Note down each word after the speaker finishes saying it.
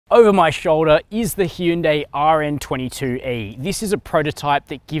Over my shoulder is the Hyundai RN22e. This is a prototype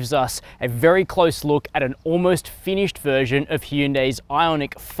that gives us a very close look at an almost finished version of Hyundai's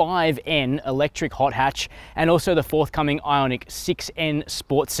Ioniq 5N electric hot hatch and also the forthcoming Ioniq 6N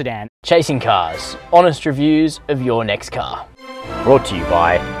sports sedan. Chasing cars, honest reviews of your next car. Brought to you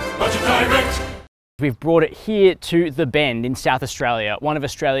by Budget Direct. We've brought it here to The Bend in South Australia, one of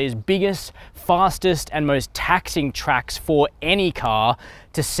Australia's biggest, fastest and most taxing tracks for any car,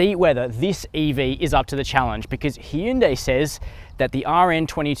 to see whether this EV is up to the challenge, because Hyundai says that the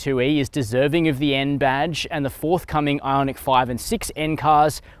RN22e is deserving of the N badge and the forthcoming Ioniq 5 and 6N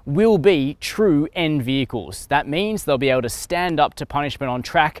cars will be true N vehicles. That means they'll be able to stand up to punishment on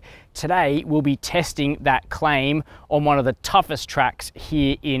track. Today we'll be testing that claim on one of the toughest tracks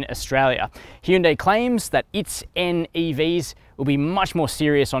here in Australia. Hyundai claims that its N EVs will be much more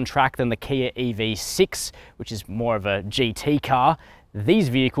serious on track than the Kia EV6, which is more of a GT car. These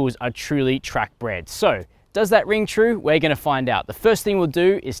vehicles are truly track bred. So, does that ring true? We're going to find out. The first thing we'll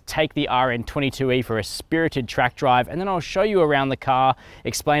do is take the RN22e for a spirited track drive, and then I'll show you around the car,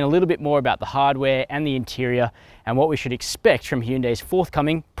 explain a little bit more about the hardware and the interior and what we should expect from Hyundai's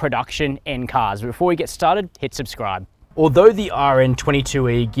forthcoming production N cars. But before we get started, hit subscribe. Although the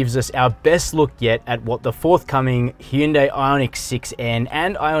RN22e gives us our best look yet at what the forthcoming Hyundai Ioniq 6N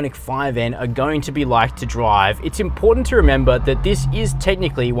and Ioniq 5N are going to be like to drive, it's important to remember that this is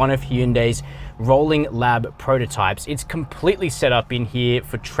technically one of Hyundai's rolling lab prototypes. It's completely set up in here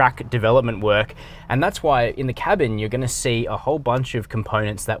for track development work, and that's why in the cabin you're going to see a whole bunch of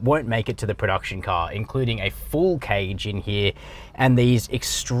components that won't make it to the production car, including a full cage in here and these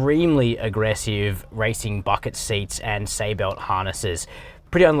extremely aggressive racing bucket seats and seatbelt harnesses.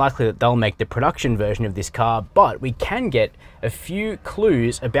 Pretty unlikely that they'll make the production version of this car, but we can get a few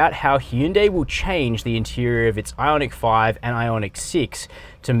clues about how Hyundai will change the interior of its Ioniq 5 and Ioniq 6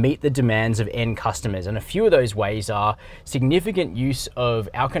 to meet the demands of N customers. And a few of those ways are significant use of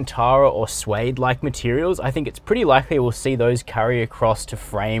Alcantara or suede-like materials. I think it's pretty likely we'll see those carry across to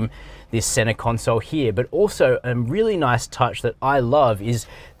frame this center console here, but also a really nice touch that I love is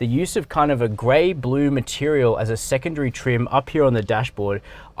the use of kind of a gray-blue material as a secondary trim up here on the dashboard.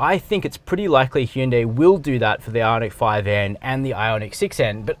 I think it's pretty likely Hyundai will do that for the Ioniq 5N and the Ioniq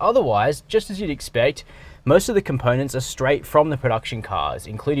 6N, but otherwise, just as you'd expect, most of the components are straight from the production cars,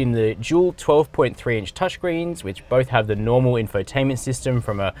 including the dual 12.3-inch touchscreens, which both have the normal infotainment system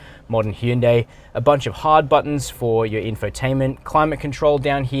from a modern Hyundai, a bunch of hard buttons for your infotainment, climate control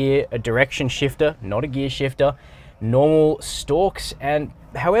down here, a direction shifter, not a gear shifter, normal stalks, and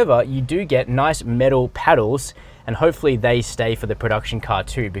however, you do get nice metal paddles, and hopefully they stay for the production car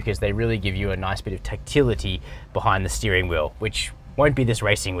too, because they really give you a nice bit of tactility behind the steering wheel, which won't be this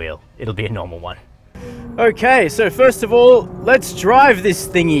racing wheel, it'll be a normal one. Okay, so first of all, let's drive this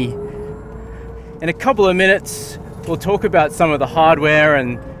thingy. In a couple of minutes, we'll talk about some of the hardware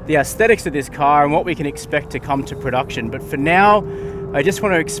and the aesthetics of this car and what we can expect to come to production. But for now, I just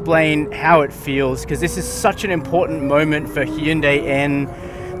want to explain how it feels, because this is such an important moment for Hyundai N.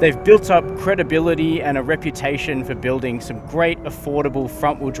 They've built up credibility and a reputation for building some great affordable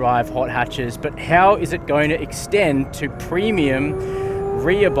front-wheel drive hot hatches, but how is it going to extend to premium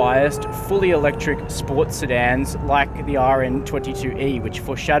rear-biased, fully electric sports sedans like the RN22e, which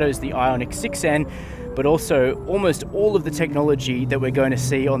foreshadows the Ioniq 6N, but also almost all of the technology that we're going to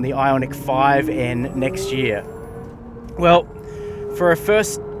see on the Ioniq 5N next year? Well, for a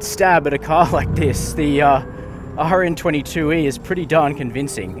first stab at a car like this, the RN22e is pretty darn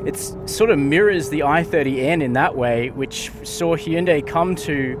convincing. It sort of mirrors the i30N in that way, which saw Hyundai come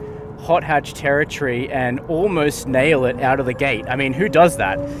to hot hatch territory and almost nail it out of the gate. I mean, who does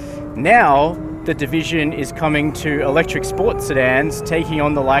that? Now the division is coming to electric sports sedans, taking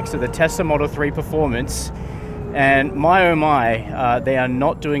on the likes of the Tesla Model 3 Performance, and my oh my, they are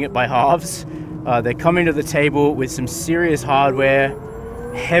not doing it by halves. They're coming to the table with some serious hardware,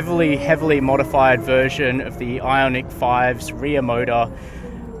 heavily modified version of the Ioniq 5's rear motor,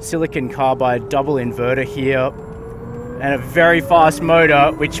 silicon carbide double inverter here, and a very fast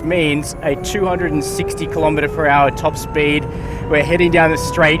motor, which means a 260 km/h top speed. We're heading down the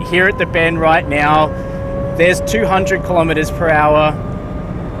straight here at the Bend right now. There's 200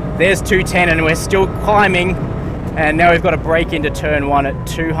 km/h. There's 210, and we're still climbing. And now we've got to brake into turn 1 at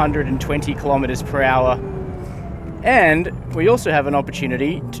 220 km/h. And we also have an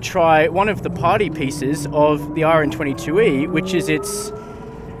opportunity to try one of the party pieces of the RN22e, which is its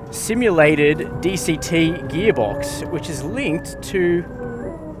simulated DCT gearbox, which is linked to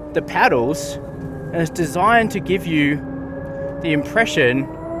the paddles and is designed to give you the impression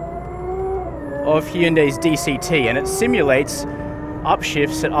of Hyundai's DCT, and it simulates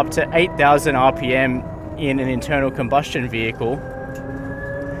upshifts at up to 8,000 RPM in an internal combustion vehicle.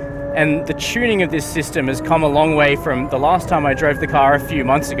 And the tuning of this system has come a long way from the last time I drove the car a few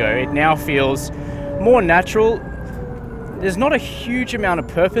months ago. It now feels more natural. There's not a huge amount of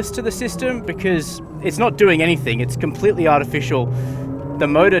purpose to the system because it's not doing anything. It's completely artificial. The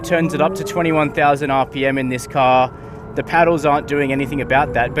motor turns it up to 21,000 RPM in this car. The paddles aren't doing anything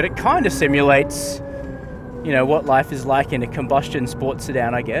about that, but it kind of simulates, you know, what life is like in a combustion sports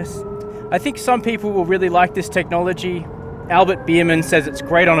sedan, I guess. I think some people will really like this technology. Albert Bierman says it's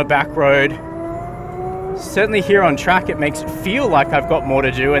great on a back road. Certainly here on track, it makes it feel like I've got more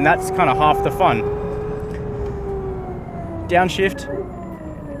to do, and that's kind of half the fun. Downshift.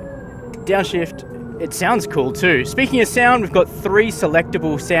 Downshift. It sounds cool too. Speaking of sound, we've got 3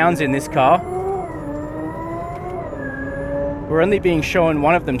 selectable sounds in this car. We're only being shown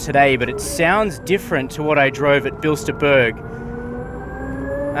one of them today, but it sounds different to what I drove at Bilsterberg.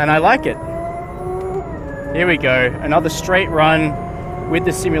 And I like it. Here we go, another straight run with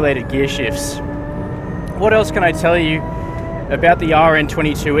the simulated gear shifts. What else can I tell you about the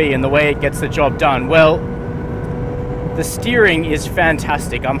RN22e and the way it gets the job done? Well, the steering is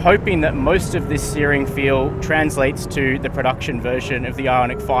fantastic. I'm hoping that most of this steering feel translates to the production version of the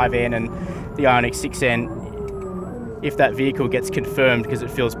Ioniq 5N and the Ioniq 6N if that vehicle gets confirmed, because it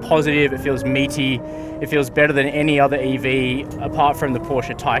feels positive, it feels meaty, it feels better than any other EV apart from the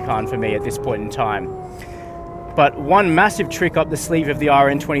Porsche Taycan for me at this point in time. But one massive trick up the sleeve of the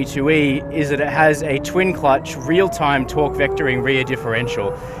RN22e is that it has a twin clutch real-time torque vectoring rear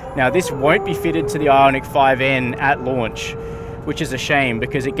differential. Now this won't be fitted to the Ioniq 5N at launch, which is a shame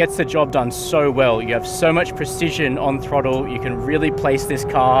because it gets the job done so well. You have so much precision on throttle, you can really place this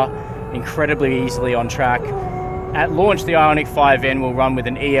car incredibly easily on track. At launch, the Ioniq 5N will run with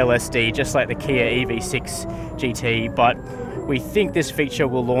an eLSD, just like the Kia EV6 GT, but we think this feature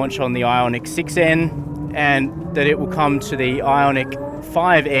will launch on the Ioniq 6N, and that it will come to the Ioniq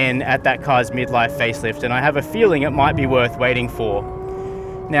 5N at that car's midlife facelift, and I have a feeling it might be worth waiting for.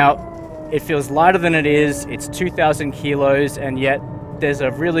 Now, it feels lighter than it is, it's 2,000 kilos, and yet there's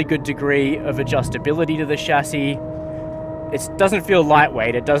a really good degree of adjustability to the chassis. It doesn't feel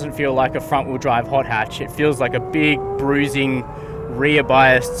lightweight, it doesn't feel like a front-wheel drive hot hatch, it feels like a big, bruising,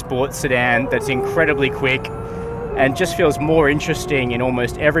 rear-biased sports sedan that's incredibly quick and just feels more interesting in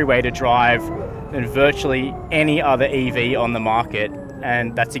almost every way to drive than virtually any other EV on the market,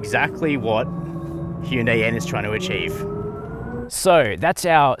 and that's exactly what Hyundai N is trying to achieve. So that's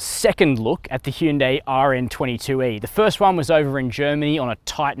our second look at the Hyundai RN22e. The first one was over in Germany on a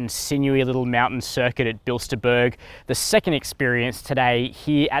tight and sinewy little mountain circuit at Bilsterberg. The second experience today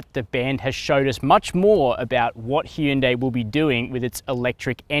here at the Bend has showed us much more about what Hyundai will be doing with its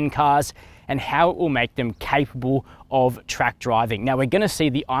electric N cars and how it will make them capable of track driving. Now we're going to see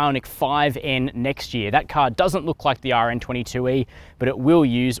the Ioniq 5N next year. That car doesn't look like the RN22e, but it will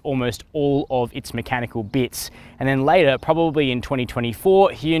use almost all of its mechanical bits. And then later, probably in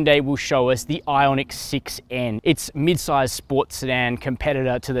 2024, Hyundai will show us the Ioniq 6N, its mid-size sports sedan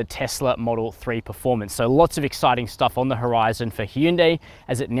competitor to the Tesla Model 3 Performance. So lots of exciting stuff on the horizon for Hyundai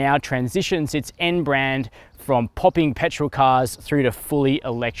as it now transitions its N brand from popping petrol cars through to fully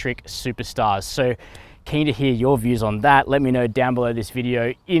electric superstars. So keen to hear your views on that. Let me know down below this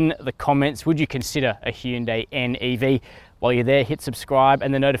video in the comments. Would you consider a Hyundai N EV? While you're there, hit subscribe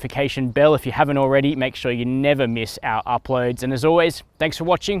and the notification bell if you haven't already. Make sure you never miss our uploads. And as always, thanks for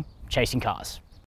watching Chasing Cars.